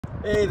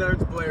Hey there,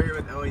 it's Blair here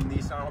with LA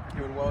Nissan. I hope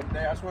you're doing well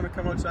today. I just want to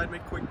come outside,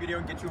 make a quick video,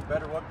 and get you a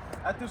better look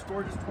at this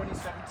gorgeous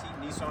 2017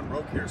 Nissan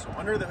Rogue here. So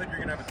under the hood, you're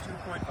going to have a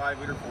 2.5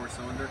 liter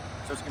four-cylinder,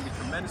 so it's going to be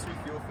tremendously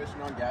fuel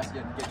efficient on gas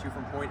and get you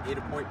from point A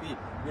to point B.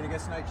 You're going to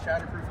get some nice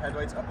shatterproof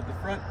headlights up at the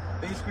front,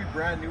 basically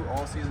brand new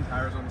all-season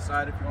tires on the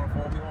side. If you want to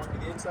follow me along to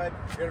the inside,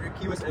 you're going to have your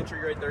keyless entry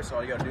right there, so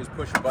all you got to do is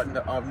push a button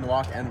to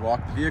unlock and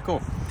lock the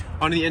vehicle.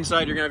 On the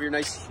inside, you're going to have your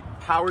nice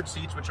powered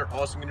seats, which are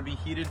also going to be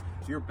heated,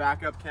 your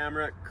backup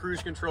camera,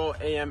 cruise control,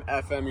 AM,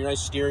 FM, your nice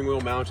steering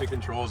wheel mounted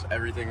controls,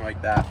 everything like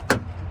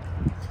that.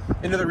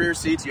 Into the rear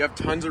seats, you have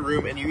tons of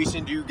room, and you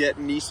even do get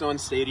Nissan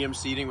Stadium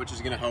seating, which is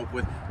going to help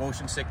with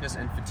motion sickness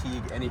and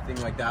fatigue, anything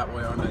like that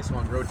while you're on nice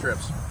long road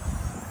trips.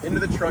 Into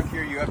the trunk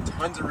here, you have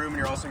tons of room, and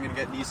you're also going to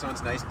get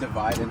Nissan's nice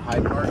divide and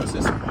hide cargo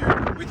system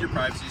here with your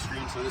privacy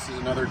screen, so this is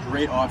another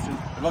great option.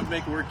 I'd love to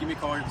make it work. Give me a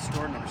call here at the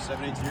store, number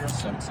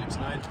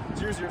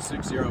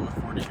 780-769-0060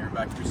 with 40 here.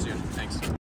 Back to you soon. Thanks.